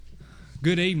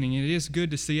Good evening. It is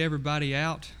good to see everybody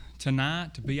out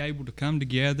tonight, to be able to come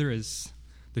together as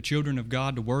the children of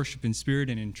God to worship in spirit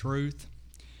and in truth.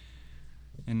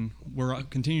 And we're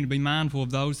continuing to be mindful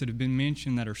of those that have been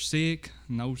mentioned that are sick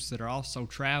and those that are also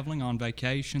traveling on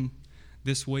vacation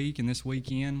this week and this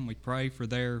weekend. We pray for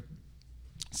their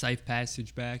safe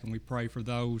passage back, and we pray for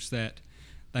those that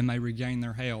they may regain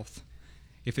their health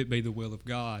if it be the will of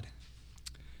God.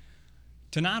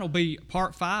 Tonight will be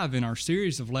part 5 in our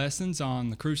series of lessons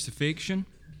on the crucifixion.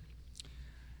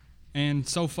 And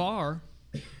so far,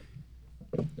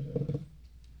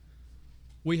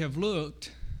 we have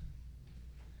looked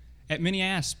at many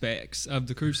aspects of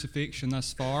the crucifixion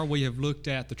thus far. We have looked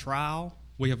at the trial.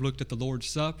 We have looked at the Lord's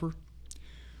Supper.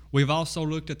 We have also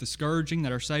looked at the scourging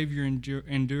that our Savior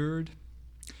endured.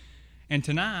 And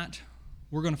tonight,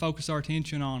 we're going to focus our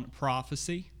attention on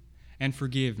prophecy and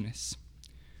forgiveness.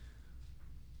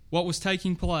 What was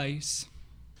taking place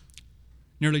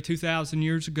nearly 2,000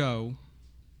 years ago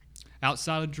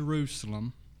outside of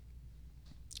Jerusalem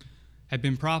had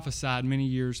been prophesied many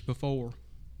years before.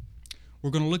 We're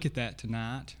going to look at that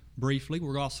tonight briefly.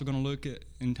 We're also going to look at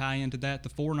and tie into that the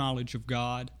foreknowledge of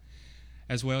God,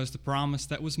 as well as the promise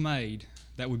that was made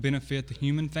that would benefit the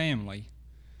human family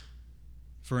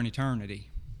for an eternity.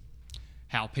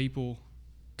 How people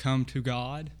come to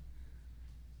God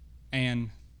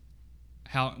and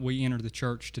how we enter the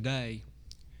church today.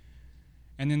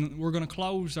 And then we're going to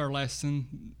close our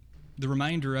lesson, the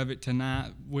remainder of it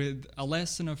tonight, with a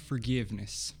lesson of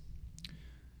forgiveness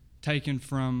taken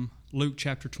from Luke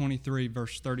chapter 23,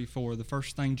 verse 34, the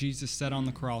first thing Jesus said on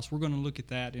the cross. We're going to look at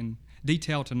that in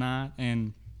detail tonight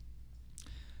and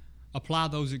apply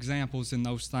those examples and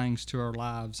those things to our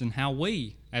lives and how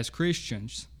we, as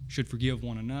Christians, should forgive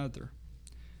one another.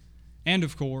 And,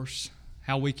 of course,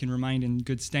 how we can remain in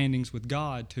good standings with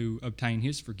God to obtain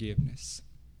His forgiveness.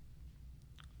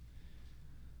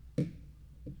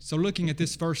 So looking at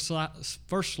this first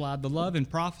slide, the love and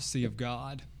prophecy of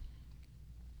God.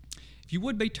 If you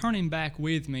would be turning back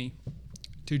with me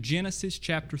to Genesis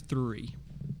chapter 3.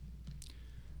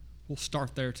 We'll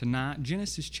start there tonight.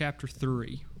 Genesis chapter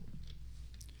 3.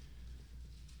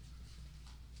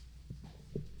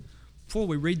 Before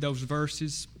we read those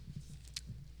verses,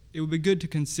 it would be good to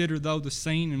consider, though, the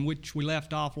scene in which we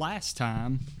left off last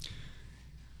time.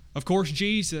 Of course,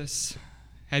 Jesus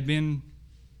had been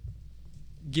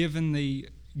given the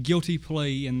guilty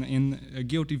plea and a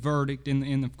guilty verdict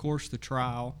in, of course, the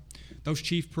trial. Those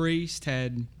chief priests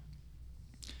had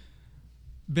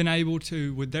been able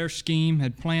to, with their scheme,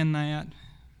 had planned that,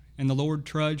 and the Lord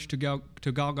trudged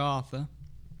to Golgotha.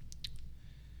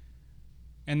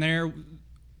 And there,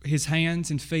 His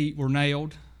hands and feet were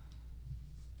nailed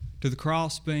to the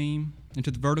crossbeam and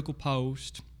to the vertical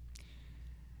post,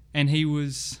 and He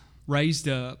was raised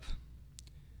up,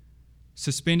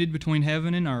 suspended between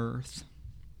heaven and earth,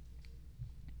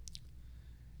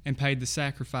 and paid the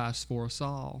sacrifice for us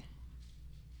all.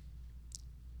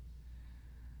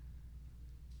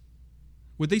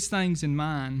 With these things in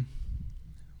mind,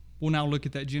 we'll now look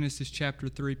at that Genesis chapter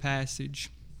 3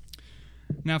 passage.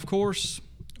 Now, of course,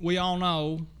 we all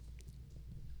know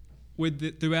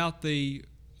throughout the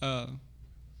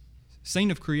scene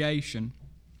of creation,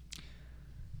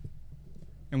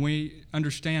 and we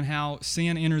understand how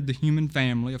sin entered the human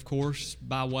family, of course,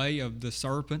 by way of the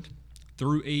serpent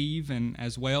through Eve, and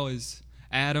as well as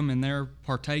Adam and their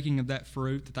partaking of that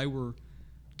fruit that they were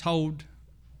told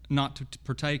not to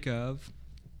partake of.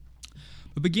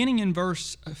 But beginning in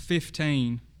verse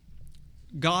 15,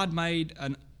 God made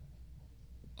an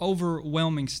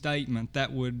overwhelming statement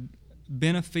that would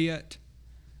benefit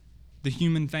the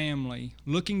human family,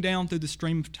 looking down through the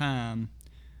stream of time,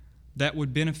 that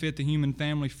would benefit the human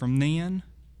family from then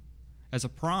as a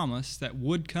promise that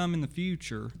would come in the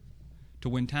future to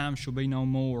when time shall be no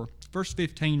more. Verse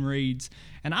 15 reads,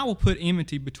 "And I will put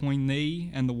enmity between thee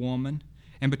and the woman,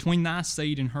 and between thy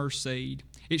seed and her seed.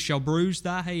 It shall bruise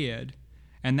thy head,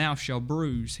 and thou shalt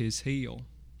bruise his heel."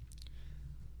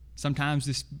 Sometimes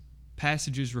this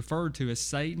passage is referred to as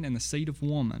Satan and the seed of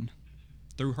woman.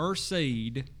 Through her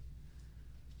seed,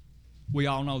 we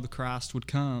all know the Christ would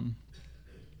come.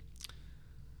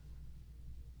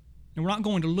 And we're not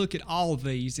going to look at all of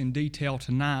these in detail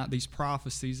tonight, these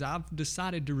prophecies. I've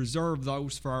decided to reserve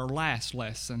those for our last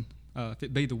lesson, if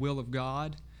it be the will of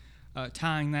God,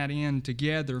 tying that in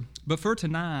together. But for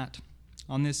tonight,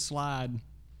 on this slide,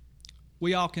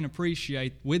 we all can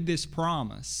appreciate with this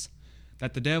promise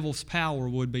that the devil's power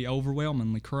would be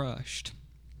overwhelmingly crushed.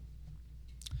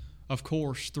 Of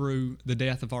course, through the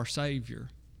death of our Savior.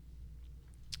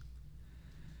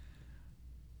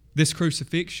 This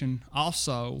crucifixion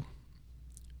also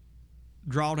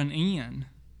drawed an end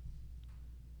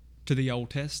to the Old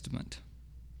Testament.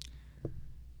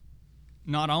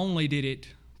 Not only did it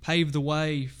pave the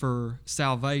way for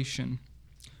salvation,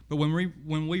 but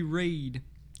when we read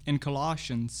in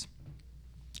Colossians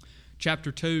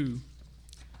chapter 2,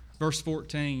 verse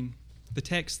 14, the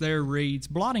text there reads,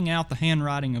 "Blotting out the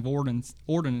handwriting of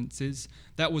ordinances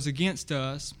that was against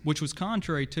us, which was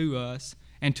contrary to us,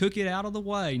 and took it out of the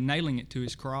way, nailing it to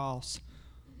his cross."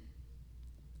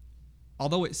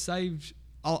 Although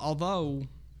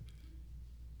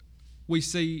we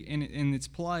see in its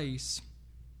place,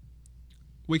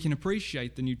 we can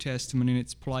appreciate the New Testament in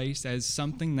its place as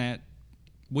something that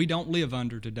we don't live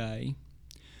under today,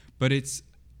 but it's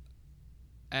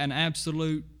an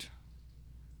absolute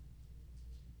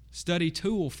study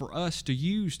tool for us to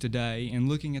use today in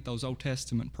looking at those Old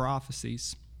Testament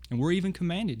prophecies. And we're even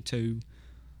commanded to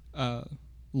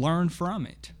learn from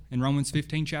it. In Romans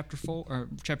 15, chapter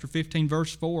 15,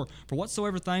 verse 4, "For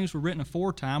whatsoever things were written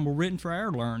aforetime were written for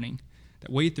our learning,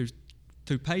 that we,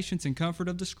 through patience and comfort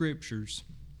of the Scriptures,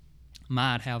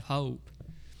 might have hope."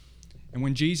 And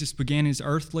when Jesus began his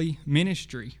earthly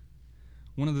ministry,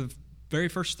 one of the very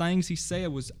first things he said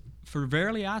was, "For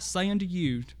verily I say unto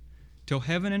you, till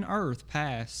heaven and earth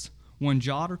pass, one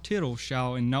jot or tittle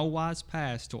shall in no wise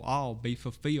pass till all be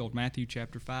fulfilled." Matthew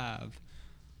chapter 5,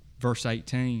 verse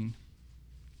 18.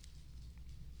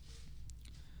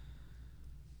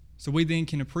 So we then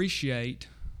can appreciate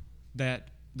that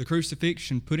the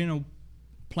crucifixion put in a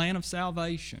plan of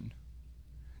salvation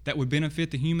that would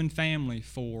benefit the human family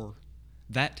for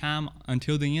that time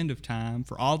until the end of time,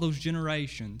 for all those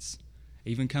generations,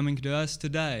 even coming to us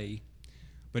today.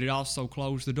 But it also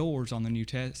closed the doors on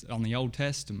the Old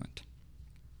Testament,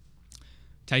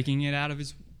 taking it out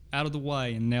of the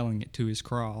way and nailing it to his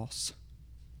cross.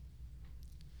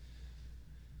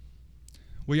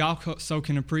 We also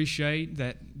can appreciate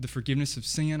that the forgiveness of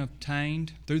sin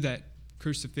obtained through that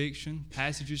crucifixion.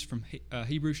 Passages from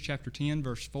Hebrews chapter 10,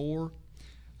 verse 4,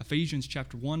 Ephesians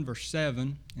chapter 1, verse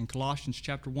 7, and Colossians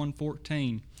chapter 1,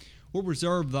 14. We'll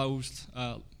reserve those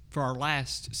for our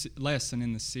last lesson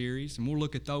in the series, and we'll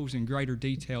look at those in greater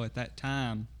detail at that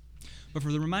time. But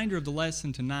for the remainder of the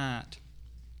lesson tonight,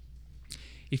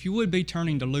 if you would be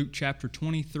turning to Luke chapter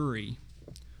 23.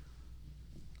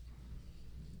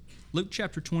 Luke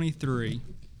chapter 23,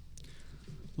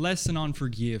 lesson on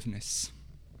forgiveness.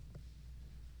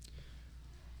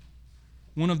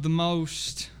 One of the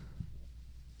most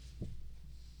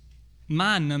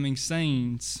mind-numbing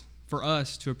scenes for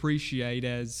us to appreciate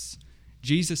as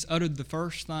Jesus uttered the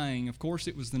first thing. Of course,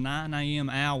 it was the 9 a.m.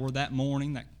 hour that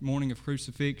morning of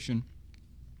crucifixion.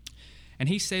 And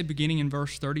he said, beginning in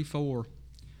verse 34,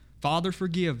 "Father,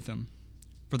 forgive them,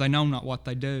 for they know not what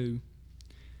they do."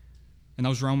 And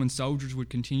those Roman soldiers would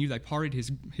continue. They parted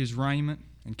his raiment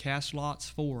and cast lots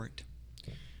for it.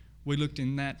 We looked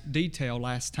in that detail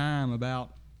last time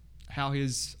about how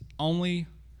his only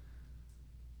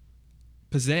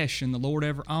possession the Lord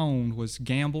ever owned was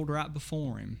gambled right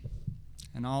before him.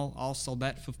 And also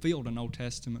that fulfilled an Old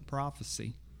Testament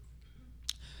prophecy.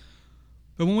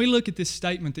 But when we look at this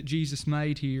statement that Jesus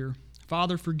made here,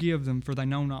 "Father, forgive them, for they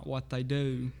know not what they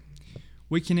do,"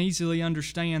 we can easily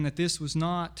understand that this was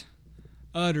not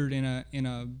uttered in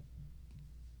a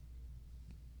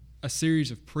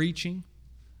series of preaching,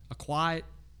 a quiet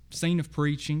scene of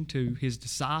preaching to his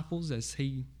disciples as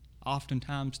he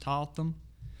oftentimes taught them.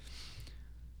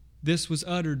 This was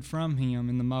uttered from him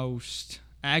in the most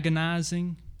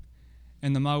agonizing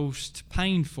and the most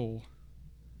painful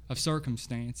of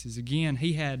circumstances. Again,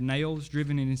 he had nails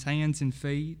driven in his hands and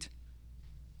feet.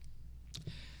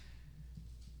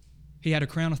 He had a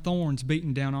crown of thorns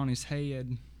beaten down on his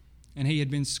head, and he had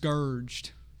been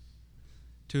scourged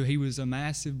till he was a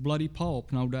massive bloody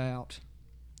pulp, no doubt.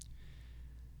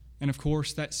 And of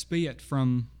course, that spit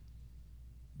from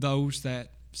those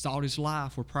that sought his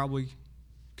life were probably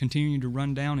continuing to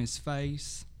run down his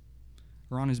face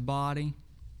or on his body.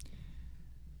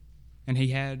 And he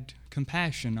had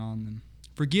compassion on them,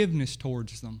 forgiveness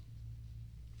towards them.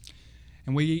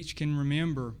 And we each can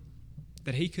remember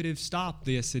that he could have stopped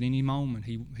this at any moment.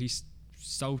 He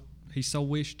so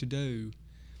wished to do.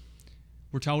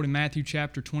 We're told in Matthew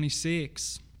chapter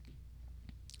 26,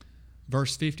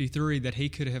 verse 53, that he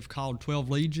could have called 12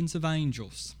 legions of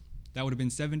angels. That would have been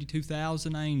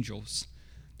 72,000 angels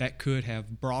that could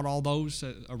have brought all those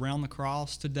around the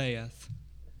cross to death.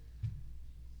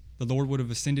 The Lord would have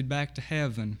ascended back to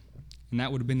heaven, and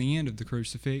that would have been the end of the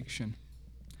crucifixion.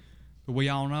 But we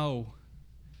all know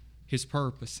his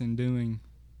purpose in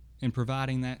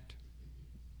providing that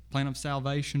plan of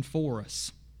salvation for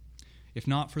us. If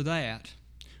not for that,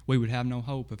 we would have no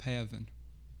hope of heaven.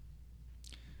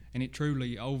 and it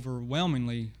truly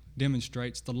overwhelmingly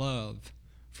demonstrates the love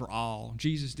for all.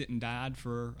 Jesus didn't die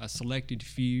for a selected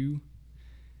few,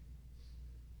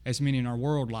 as many in our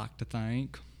world like to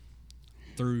think,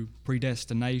 through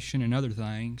predestination and other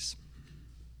things,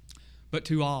 but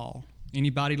to all.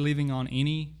 Anybody living on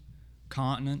any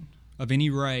continent, of any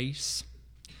race,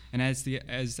 and as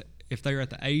if they're at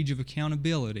the age of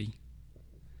accountability,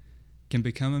 can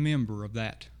become a member of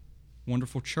that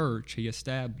wonderful church he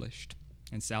established,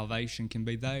 and salvation can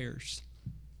be theirs.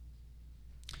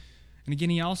 And again,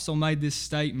 he also made this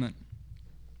statement,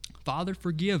 Father,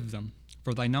 forgive them,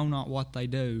 for they know not what they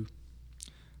do.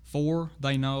 For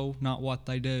they know not what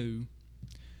they do.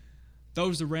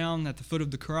 Those around at the foot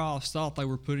of the cross thought they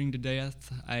were putting to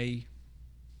death a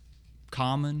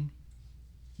common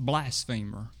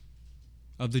blasphemer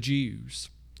of the Jews,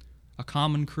 a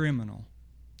common criminal.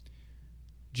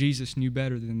 Jesus knew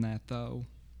better than that, though.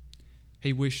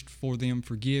 He wished for them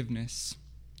forgiveness,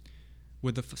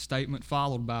 with the statement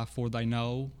followed by, for they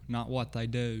know not what they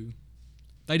do.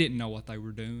 They didn't know what they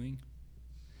were doing.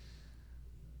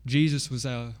 Jesus was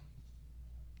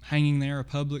hanging there, a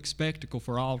public spectacle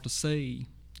for all to see,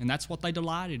 and that's what they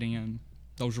delighted in,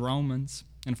 those Romans,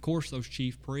 and of course those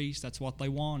chief priests. That's what they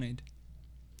wanted.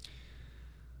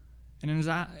 And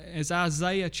as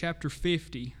Isaiah chapter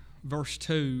 50, verse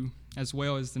 2, as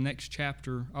well as the next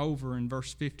chapter over in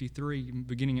verse 53,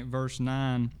 beginning at verse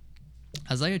 9,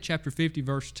 Isaiah chapter 50,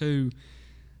 verse 2,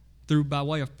 through by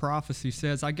way of prophecy,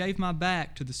 says, I gave my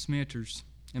back to the smitters,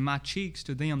 and my cheeks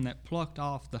to them that plucked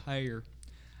off the hair.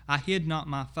 I hid not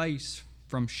my face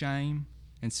from shame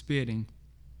and spitting.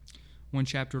 One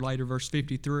chapter later,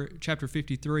 chapter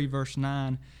 53, verse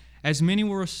 9, as many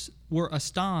were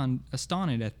astonished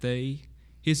at thee,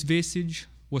 his visage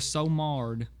was so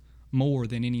marred more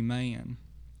than any man.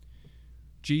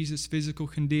 Jesus' physical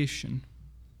condition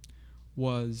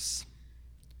was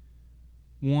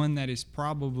one that is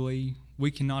probably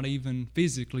we cannot even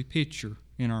physically picture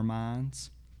in our minds.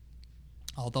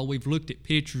 Although we've looked at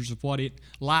pictures of what it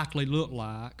likely looked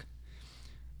like,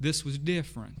 this was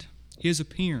different. His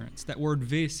appearance, that word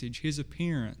visage, his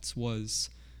appearance was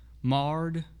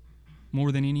marred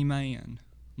more than any man,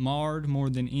 marred more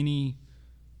than any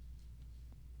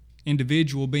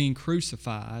individual being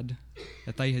crucified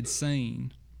that they had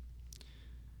seen.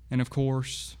 And of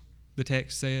course, the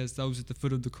text says those at the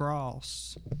foot of the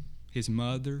cross, his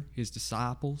mother, his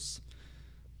disciples,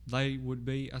 they would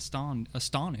be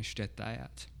astonished at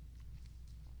that.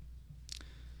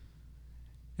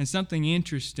 And something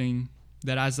interesting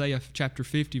that Isaiah chapter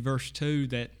 50 verse 2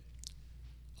 that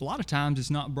a lot of times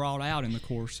is not brought out in the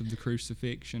course of the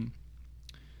crucifixion.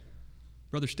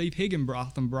 Brother Steve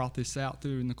Higginbotham brought this out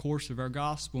through in the course of our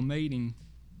gospel meeting,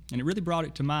 and it really brought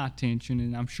it to my attention,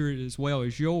 and I'm sure as well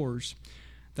as yours,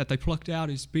 that they plucked out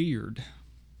his beard.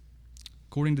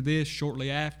 According to this,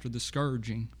 shortly after the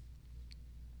scourging.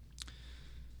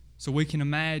 So we can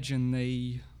imagine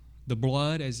the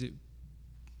blood as it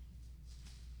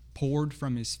poured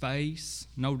from his face,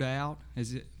 no doubt,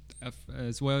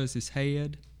 as well as his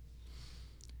head,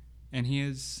 and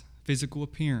his physical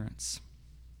appearance.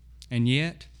 And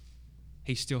yet,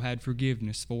 he still had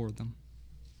forgiveness for them.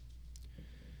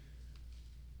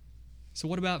 So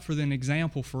what about for an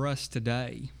example for us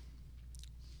today?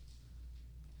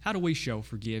 How do we show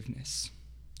forgiveness?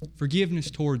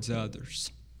 Forgiveness towards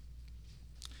others.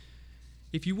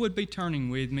 If you would be turning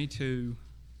with me to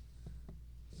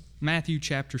Matthew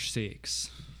chapter 6,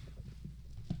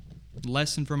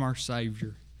 lesson from our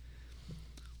Savior.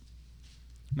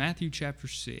 Matthew chapter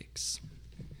 6.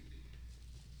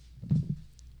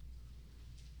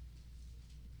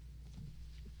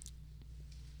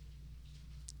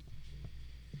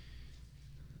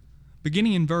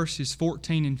 Beginning in verses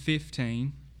 14 and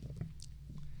 15.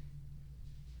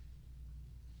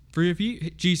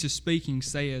 Jesus speaking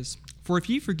says, For if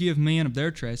ye forgive men of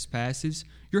their trespasses,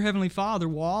 your heavenly Father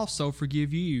will also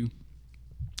forgive you.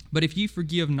 But if ye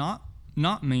forgive not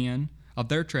men of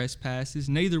their trespasses,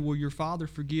 neither will your Father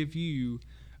forgive you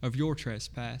of your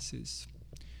trespasses.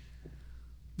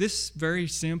 This very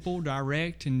simple,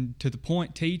 direct, and to the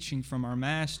point teaching from our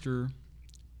Master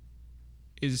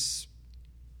is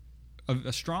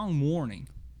a strong warning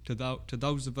to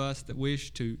those of us that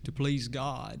wish to please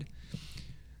God.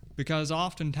 Because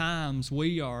oftentimes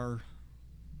we are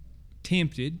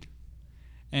tempted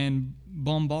and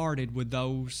bombarded with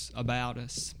those about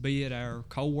us, be it our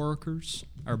co-workers,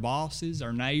 our bosses,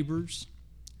 our neighbors,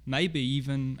 maybe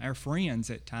even our friends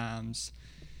at times.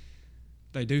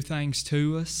 They do things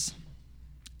to us,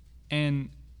 and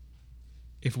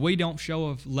if we don't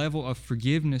show a level of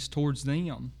forgiveness towards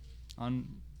them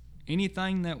on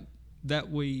anything that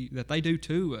that they do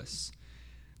to us,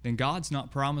 then God's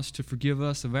not promised to forgive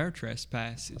us of our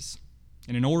trespasses.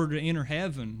 And in order to enter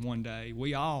heaven one day,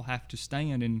 we all have to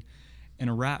stand in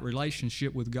a right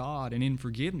relationship with God and in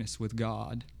forgiveness with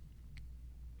God.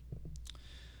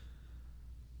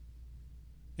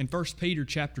 In 1 Peter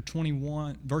chapter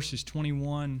 21, verses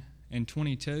 21 and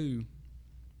 22,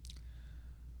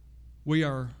 we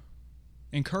are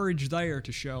encouraged there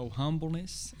to show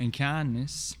humbleness and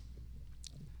kindness.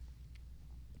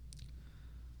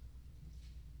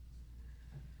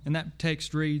 And that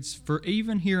text reads, "For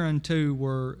even hereunto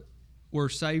where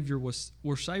Savior was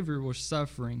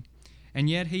suffering, and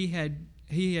yet he had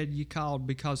ye called,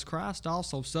 because Christ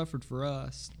also suffered for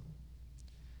us,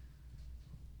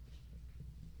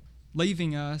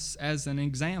 leaving us as an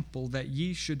example that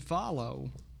ye should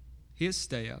follow his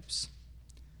steps,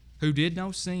 who did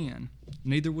no sin,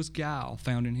 neither was guile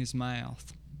found in his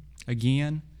mouth."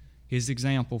 Again, his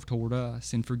example toward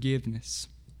us in forgiveness,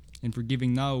 in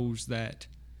forgiving those that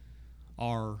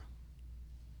are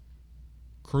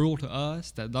cruel to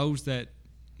us, that those that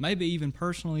maybe even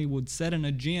personally would set an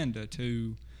agenda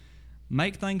to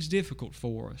make things difficult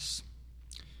for us.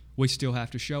 We still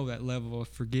have to show that level of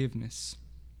forgiveness.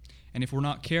 And if we're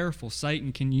not careful,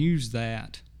 Satan can use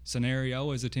that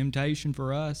scenario as a temptation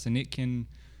for us, and it can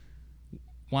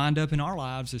wind up in our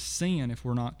lives as sin if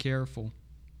we're not careful.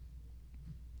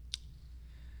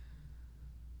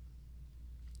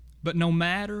 But no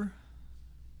matter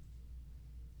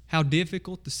how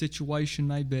difficult the situation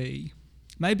may be,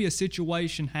 maybe a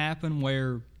situation happened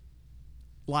where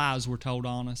lies were told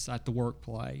on us at the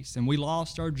workplace and we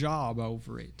lost our job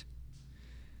over it.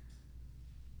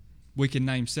 We can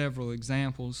name several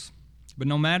examples, but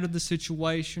no matter the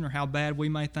situation or how bad we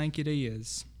may think it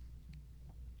is,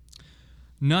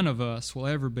 none of us will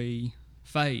ever be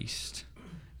faced,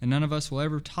 and none of us will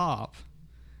ever top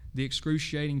the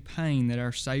excruciating pain that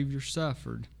our Savior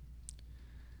suffered.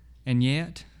 And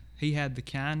yet, he had the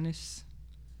kindness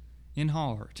in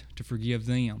heart to forgive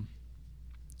them.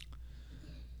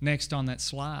 Next on that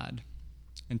slide,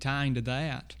 and tying to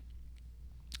that,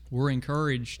 we're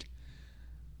encouraged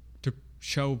to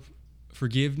show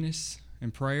forgiveness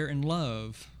and prayer and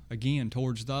love, again,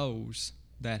 towards those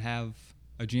that have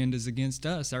agendas against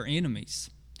us, our enemies.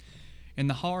 In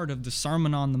the heart of the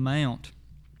Sermon on the Mount,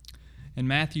 in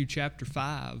Matthew chapter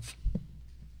 5,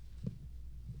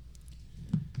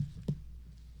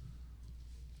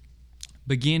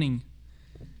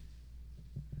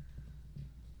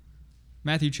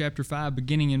 Matthew chapter 5,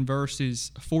 beginning in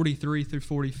verses 43 through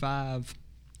 45.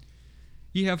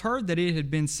 "Ye have heard that it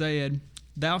had been said,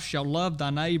 Thou shalt love thy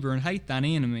neighbor and hate thine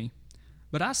enemy.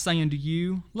 But I say unto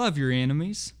you, love your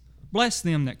enemies, bless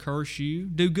them that curse you,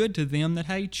 do good to them that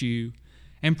hate you,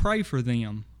 and pray for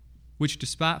them which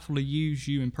despitefully use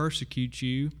you and persecute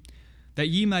you, that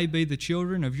ye may be the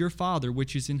children of your Father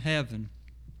which is in heaven.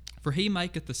 For he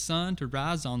maketh the sun to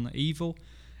rise on the evil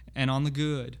and on the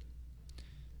good,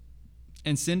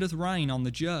 and sendeth rain on the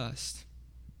just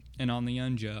and on the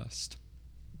unjust."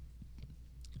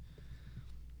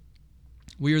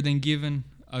 We are then given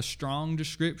a strong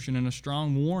description and a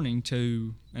strong warning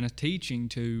to, and a teaching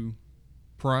to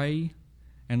pray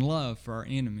and love for our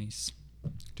enemies,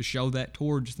 to show that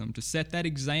towards them, to set that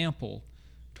example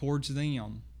towards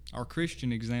them, our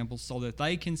Christian example, so that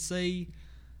they can see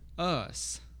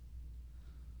us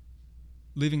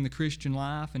living the Christian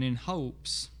life and in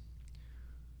hopes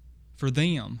for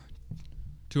them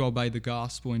to obey the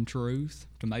gospel in truth,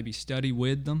 to maybe study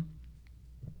with them.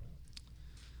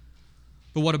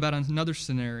 But what about another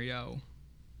scenario?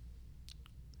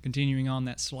 Continuing on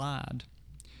that slide.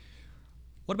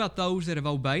 What about those that have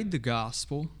obeyed the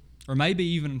gospel, or maybe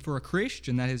even for a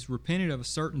Christian that has repented of a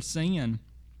certain sin?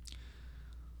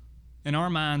 In our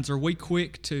minds, are we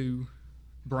quick to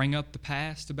bring up the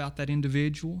past about that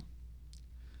individual?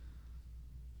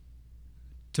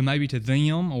 To maybe to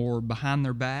them or behind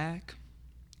their back?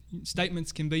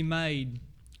 Statements can be made,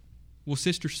 well,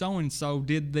 Sister so-and-so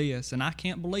did this, and I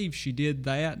can't believe she did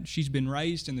that. She's been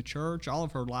raised in the church all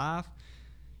of her life,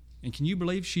 and can you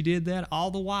believe she did that? All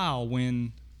the while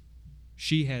when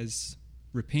she has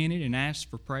repented and asked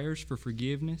for prayers for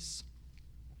forgiveness.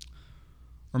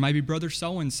 Or maybe Brother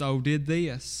so-and-so did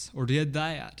this or did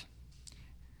that,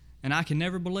 and I can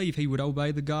never believe he would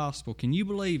obey the gospel. Can you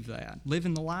believe that?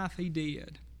 Living the life he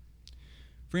did.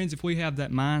 Friends, if we have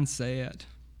that mindset,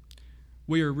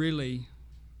 we are really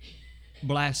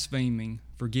blaspheming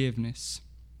forgiveness.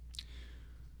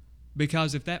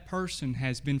 Because if that person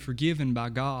has been forgiven by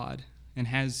God and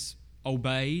has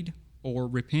obeyed or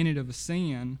repented of a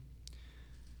sin,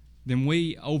 then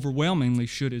we overwhelmingly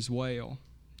should as well.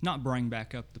 not bring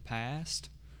back up the past.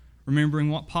 Remembering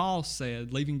what Paul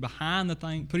said, putting behind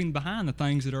the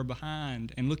things that are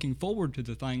behind and looking forward to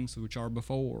the things which are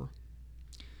before.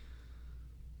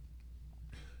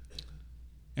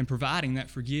 And providing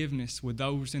that forgiveness with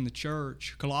those in the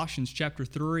church. Colossians chapter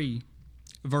 3,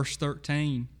 verse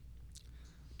 13.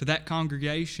 To that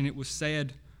congregation it was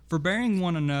said, "Forbearing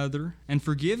one another and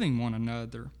forgiving one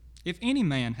another, if any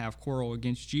man have quarrel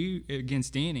against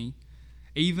any,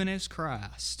 even as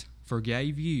Christ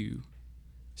forgave you,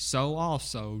 so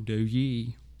also do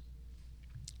ye."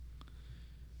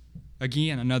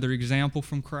 Again, another example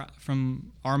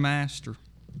from our Master,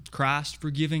 Christ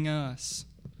forgiving us,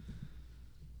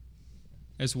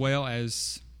 as well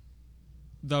as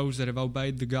those that have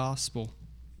obeyed the gospel,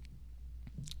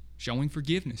 showing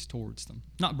forgiveness towards them,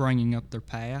 not bringing up their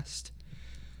past.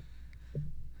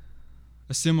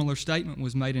 A similar statement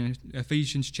was made in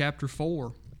Ephesians chapter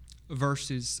 4,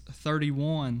 verses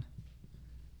 31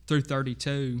 through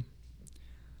 32.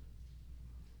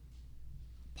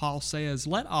 Paul says,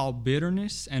 "Let all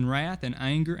bitterness and wrath and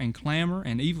anger and clamor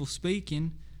and evil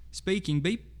speaking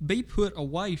be put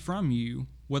away from you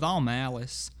with all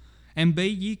malice, and be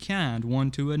ye kind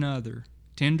one to another,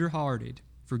 tender-hearted,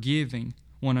 forgiving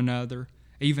one another,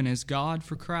 even as God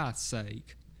for Christ's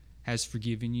sake has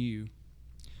forgiven you."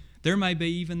 There may be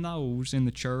even those in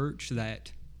the church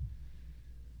that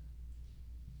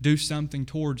do something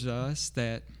towards us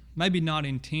that maybe not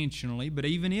intentionally, but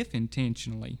even if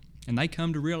intentionally, and they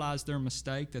come to realize their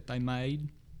mistake that they made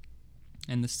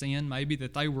and the sin maybe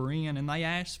that they were in, and they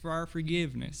ask for our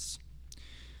forgiveness.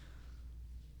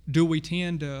 Do we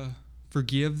tend to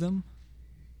forgive them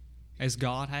as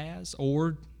God has,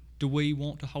 or do we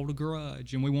want to hold a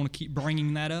grudge and we want to keep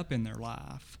bringing that up in their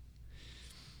life?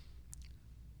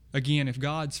 Again, if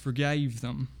God's forgave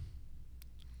them,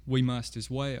 we must as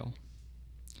well.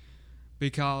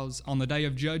 Because on the day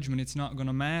of judgment, it's not going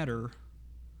to matter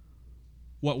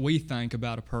what we think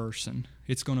about a person.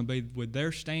 It's going to be with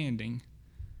their standing,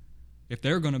 if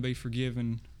they're going to be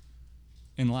forgiven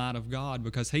in light of God,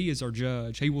 because He is our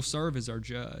judge. He will serve as our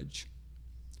judge.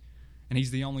 And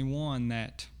He's the only one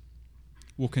that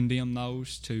will condemn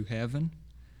those to heaven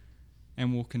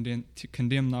and will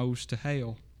condemn those to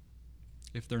hell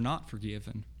if they're not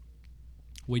forgiven.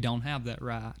 We don't have that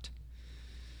right.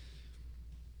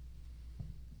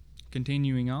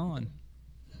 Continuing on.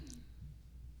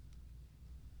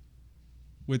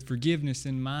 With forgiveness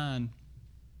in mind,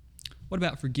 what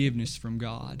about forgiveness from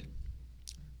God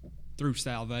through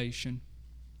salvation?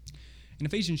 In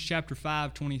Ephesians chapter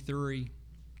 5:23,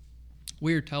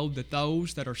 we are told that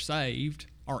those that are saved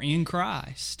are in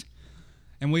Christ.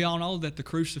 And we all know that the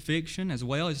crucifixion as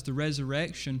well as the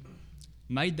resurrection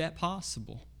made that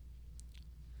possible.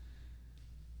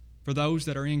 For those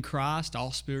that are in Christ,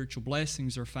 all spiritual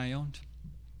blessings are found.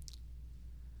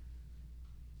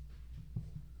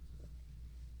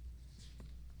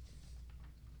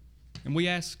 And we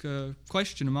asked a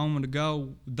question a moment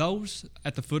ago, those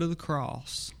at the foot of the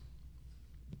cross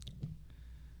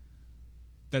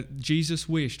that Jesus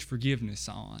wished forgiveness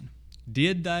on,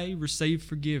 did they receive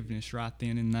forgiveness right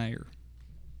then and there?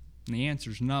 And the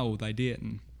answer is no, they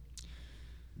didn't.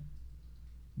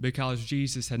 Because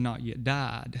Jesus had not yet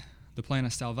died. The plan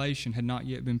of salvation had not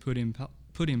yet been put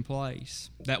in place.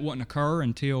 That wouldn't occur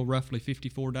until roughly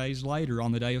 54 days later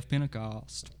on the day of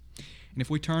Pentecost. And if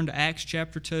we turn to Acts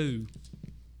chapter 2,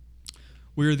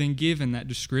 we are then given that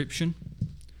description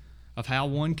of how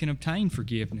one can obtain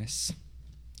forgiveness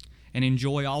and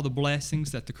enjoy all the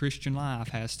blessings that the Christian life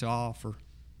has to offer.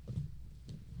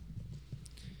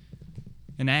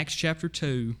 In Acts chapter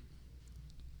 2,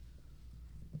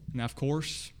 now of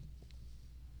course,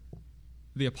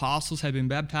 the apostles had been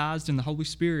baptized in the Holy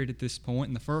Spirit at this point,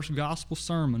 and the first gospel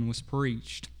sermon was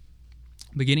preached.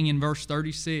 Beginning in verse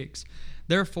 36,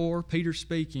 "Therefore," Peter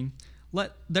speaking,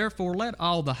 let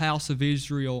all the house of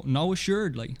Israel know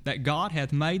assuredly that God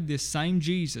hath made this same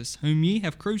Jesus, whom ye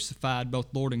have crucified,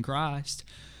 both Lord and Christ."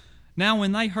 Now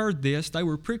when they heard this, they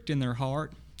were pricked in their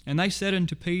heart, and they said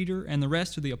unto Peter and the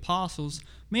rest of the apostles,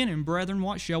 "Men and brethren,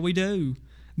 what shall we do?"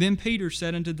 Then Peter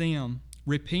said unto them,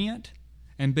 "Repent,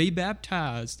 and be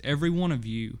baptized, every one of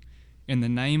you, in the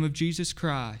name of Jesus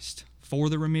Christ, for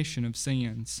the remission of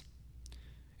sins,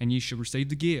 and ye shall receive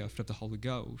the gift of the Holy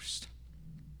Ghost."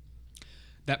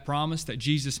 That promise that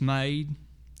Jesus made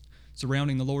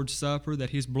surrounding the Lord's Supper, that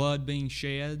His blood being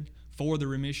shed for the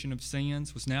remission of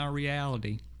sins, was now a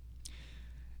reality.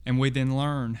 And we then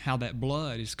learn how that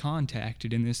blood is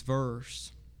contacted in this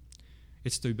verse.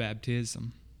 It's through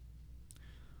baptism.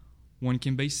 One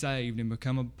can be saved and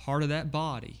become a part of that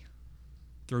body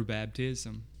through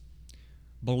baptism.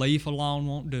 Belief alone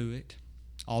won't do it,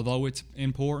 although it's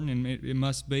important and it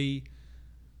must be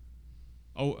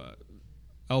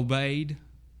obeyed.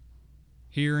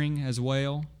 Hearing as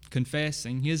well,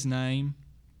 confessing His name,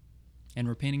 and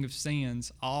repenting of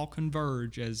sins all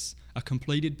converge as a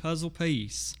completed puzzle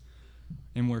piece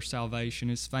in where salvation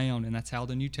is found, and that's how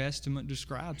the New Testament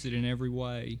describes it in every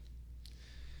way.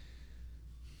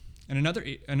 And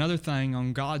another thing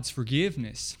on God's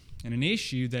forgiveness, and an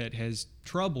issue that has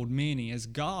troubled many, as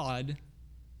God's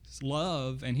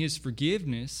love and His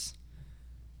forgiveness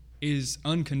is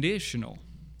unconditional.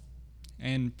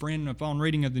 And friend, upon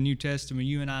reading of the New Testament,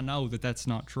 you and I know that that's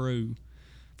not true.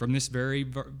 From this very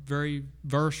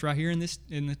verse right here in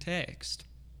the text,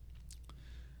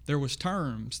 there was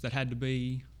terms that had to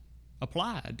be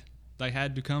applied. They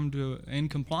had to come in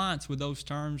compliance with those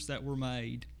terms that were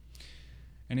made.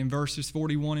 And in verses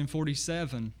 41 and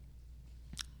 47,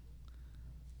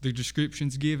 the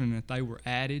description's given that they were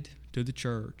added to the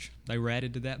church. They were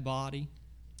added to that body,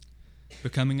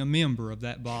 becoming a member of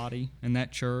that body and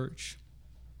that church.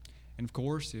 And of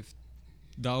course, if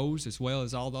those, as well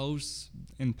as all those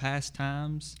in past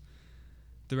times,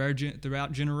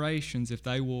 throughout generations, if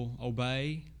they will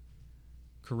obey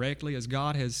correctly as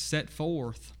God has set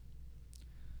forth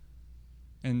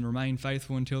and remain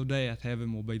faithful until death,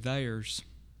 heaven will be theirs.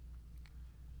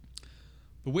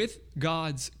 But with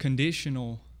God's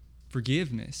conditional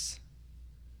forgiveness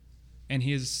and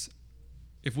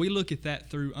if we look at that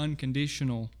through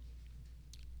unconditional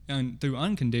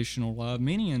love,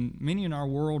 many in our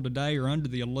world today are under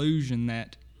the illusion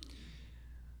that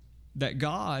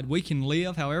God, we can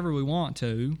live however we want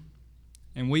to,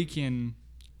 and we can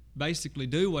basically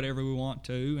do whatever we want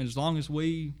to, and as long as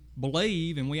we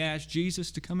believe and we ask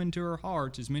Jesus to come into our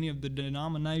hearts, as many of the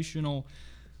denominational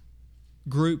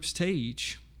groups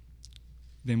teach,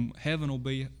 then heaven will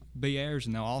be ours.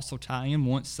 And they'll also tie in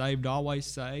once saved, always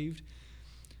saved,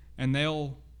 and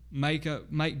they'll make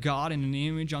God in an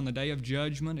image on the day of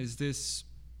judgment as this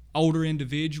older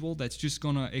individual that's just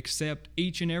going to accept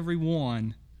each and every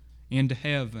one into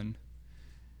heaven.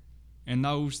 And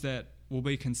those that will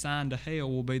be consigned to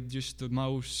hell will be just the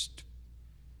most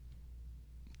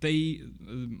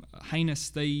heinous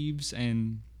thieves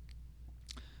and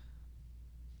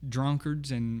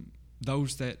drunkards and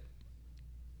those that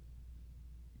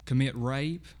commit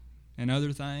rape and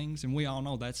other things. And we all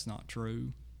know that's not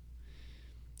true.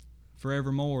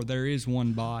 Forevermore, there is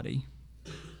one body,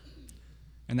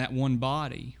 and that one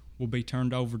body will be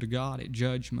turned over to God at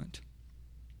judgment.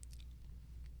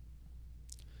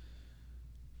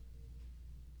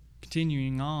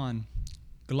 Continuing on,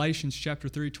 Galatians chapter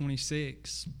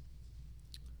 3:26,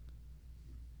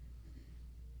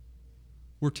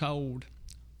 we're told,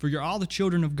 "For you're all the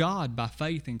children of God by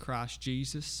faith in Christ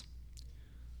Jesus.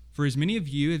 For as many of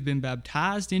you have been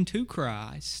baptized into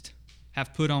Christ,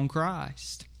 have put on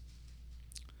Christ."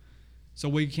 So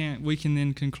we can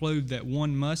then conclude that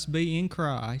one must be in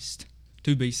Christ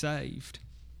to be saved.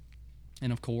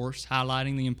 And of course,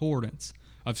 highlighting the importance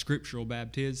of scriptural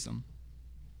baptism.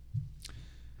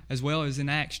 As well as in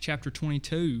Acts chapter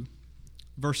 22,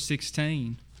 verse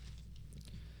 16.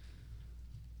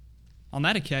 On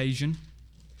that occasion,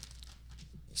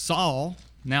 Saul,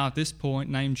 now at this point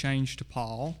name changed to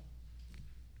Paul,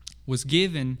 was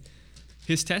given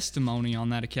his testimony on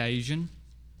that occasion.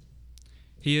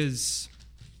 His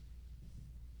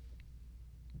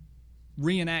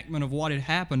reenactment of what had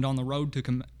happened on the road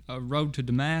to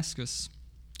Damascus.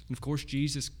 And of course,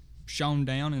 Jesus shone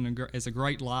down as a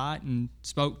great light and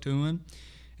spoke to him.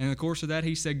 And in the course of that,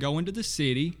 he said, "Go into the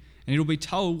city, and it'll be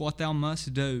told what thou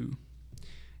must do."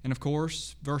 And of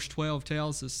course, verse 12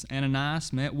 tells us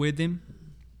Ananias met with him.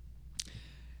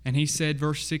 And he said,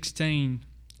 verse 16,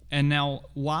 "And now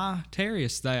why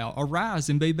tarriest thou? Arise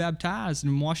and be baptized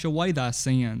and wash away thy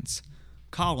sins,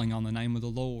 calling on the name of the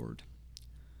Lord."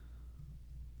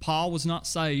 Paul was not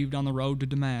saved on the road to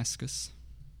Damascus.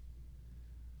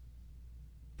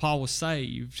 Paul was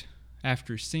saved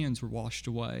after his sins were washed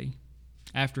away,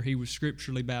 after he was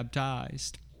scripturally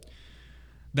baptized.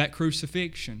 That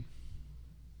crucifixion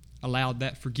allowed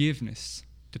that forgiveness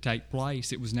to take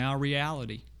place. It was now a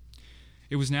reality.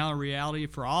 It was now a reality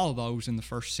for all of those in the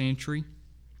first century,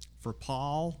 for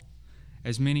Paul,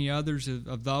 as many others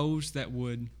of those that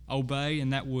would obey,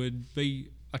 and that would be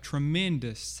a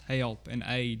tremendous help and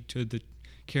aid to the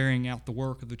carrying out the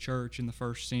work of the church in the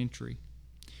first century.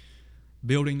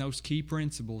 Building those key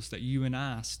principles that you and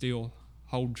I still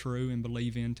hold true and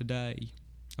believe in today.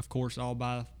 Of course, all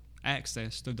by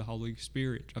access to the Holy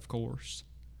Spirit, of course.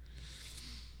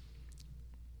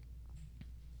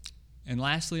 And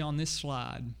lastly on this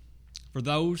slide, for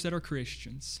those that are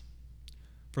Christians,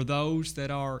 for those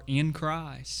that are in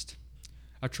Christ.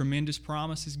 A tremendous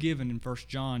promise is given in 1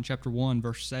 John chapter 1,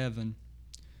 verse 7.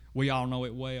 We all know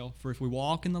it well. For if we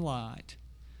walk in the light,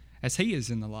 as He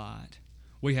is in the light,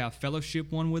 we have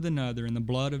fellowship one with another, and the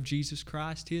blood of Jesus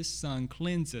Christ, His Son,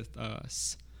 cleanseth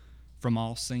us from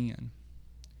all sin.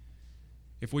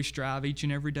 If we strive each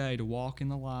and every day to walk in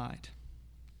the light,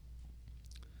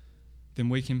 then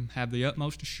we can have the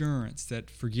utmost assurance that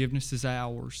forgiveness is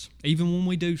ours, even when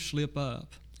we do slip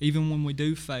up, even when we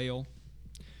do fail.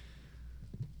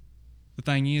 The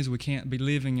thing is, we can't be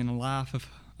living in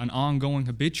an ongoing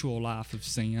habitual life of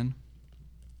sin.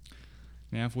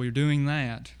 Now, if we're doing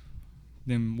that,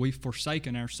 then we've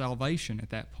forsaken our salvation at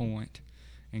that point.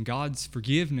 And God's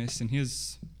forgiveness and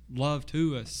His love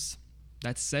to us,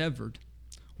 that's severed.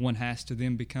 One has to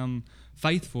then become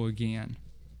faithful again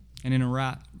and in a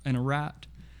right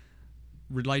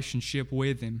relationship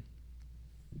with Him.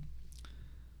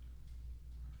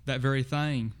 That very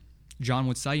thing John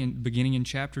would say beginning in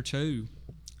chapter 2,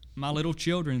 "My little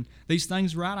children, these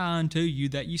things write I unto you,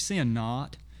 that ye sin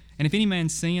not. And if any man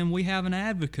sin, we have an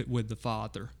advocate with the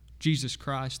Father, Jesus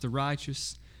Christ the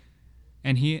righteous,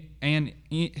 and He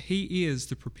is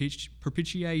the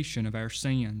propitiation of our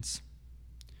sins."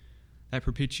 That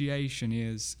propitiation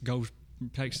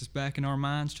takes us back in our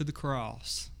minds to the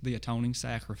cross, the atoning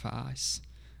sacrifice,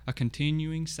 a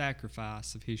continuing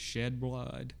sacrifice of His shed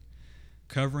blood,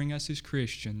 covering us as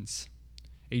Christians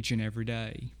each and every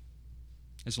day,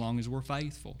 as long as we're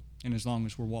faithful and as long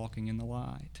as we're walking in the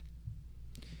light.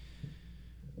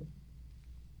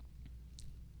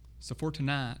 So for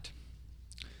tonight,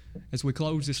 as we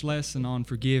close this lesson on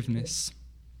forgiveness,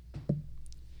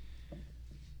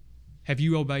 have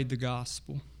you obeyed the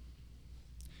gospel?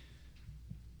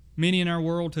 Many in our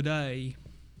world today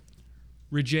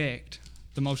reject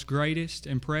the most greatest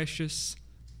and precious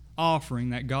offering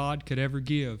that God could ever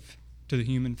give to the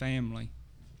human family.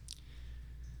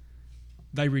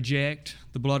 They reject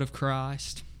the blood of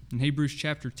Christ. In Hebrews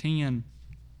chapter 10,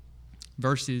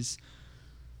 verses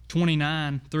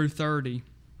 29 through 30,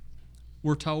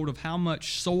 we're told of how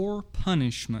much sore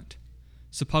punishment,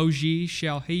 suppose ye,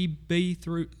 shall he be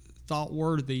thought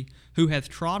worthy, who hath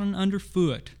trodden under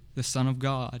foot the Son of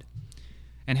God,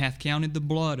 and hath counted the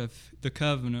blood of the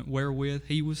covenant wherewith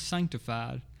he was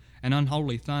sanctified an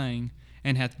unholy thing,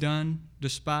 and hath done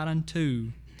despite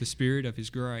unto the Spirit of His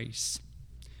grace.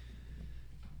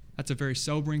 That's a very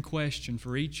sobering question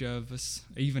for each of us,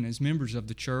 even as members of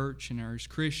the church and as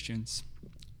Christians,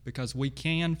 because we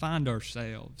can find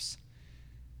ourselves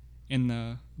in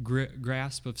the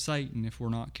grasp of Satan if we're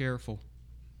not careful.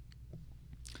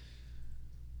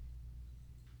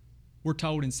 We're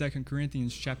told in 2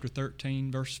 Corinthians chapter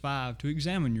 13, verse 5, to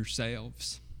examine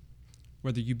yourselves,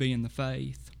 whether you be in the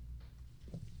faith.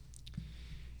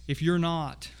 If you're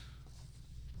not,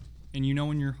 and you know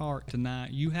in your heart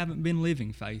tonight, you haven't been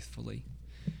living faithfully.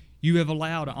 You have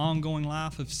allowed an ongoing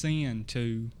life of sin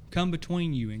to come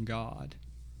between you and God.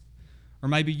 Or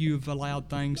maybe you have allowed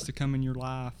things to come in your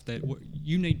life that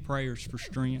you need prayers for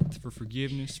strength, for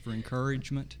forgiveness, for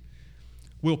encouragement.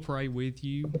 We'll pray with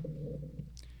you.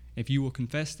 If you will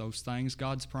confess those things,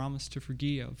 God's promised to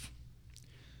forgive.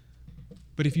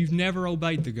 But if you've never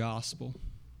obeyed the gospel,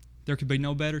 there could be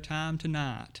no better time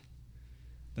tonight,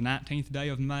 the 19th day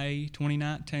of May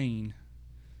 2019,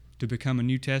 to become a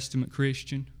New Testament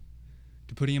Christian,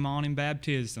 to put Him on in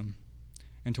baptism,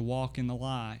 and to walk in the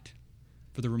light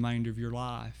for the remainder of your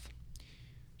life.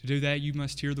 To do that, you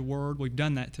must hear the Word. We've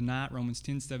done that tonight, Romans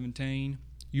 10:17.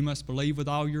 You must believe with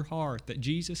all your heart that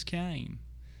Jesus came,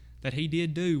 that He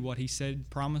did do what He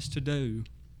said, promised to do.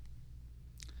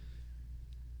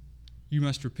 You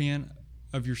must repent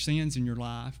of your sins in your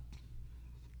life,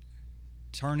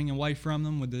 turning away from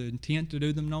them with the intent to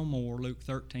do them no more, Luke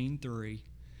 13:3.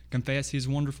 Confess His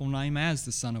wonderful name as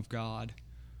the Son of God,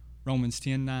 Romans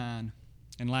 10:9.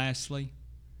 And lastly,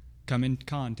 come in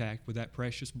contact with that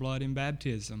precious blood in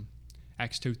baptism,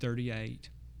 Acts 2:38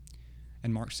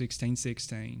 and Mark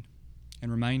 16:16,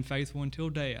 and remain faithful until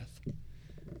death,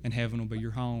 and heaven will be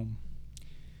your home.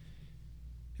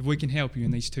 If we can help you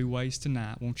in these two ways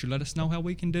tonight, won't you let us know how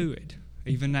we can do it,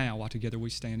 even now while together we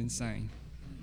stand and sing.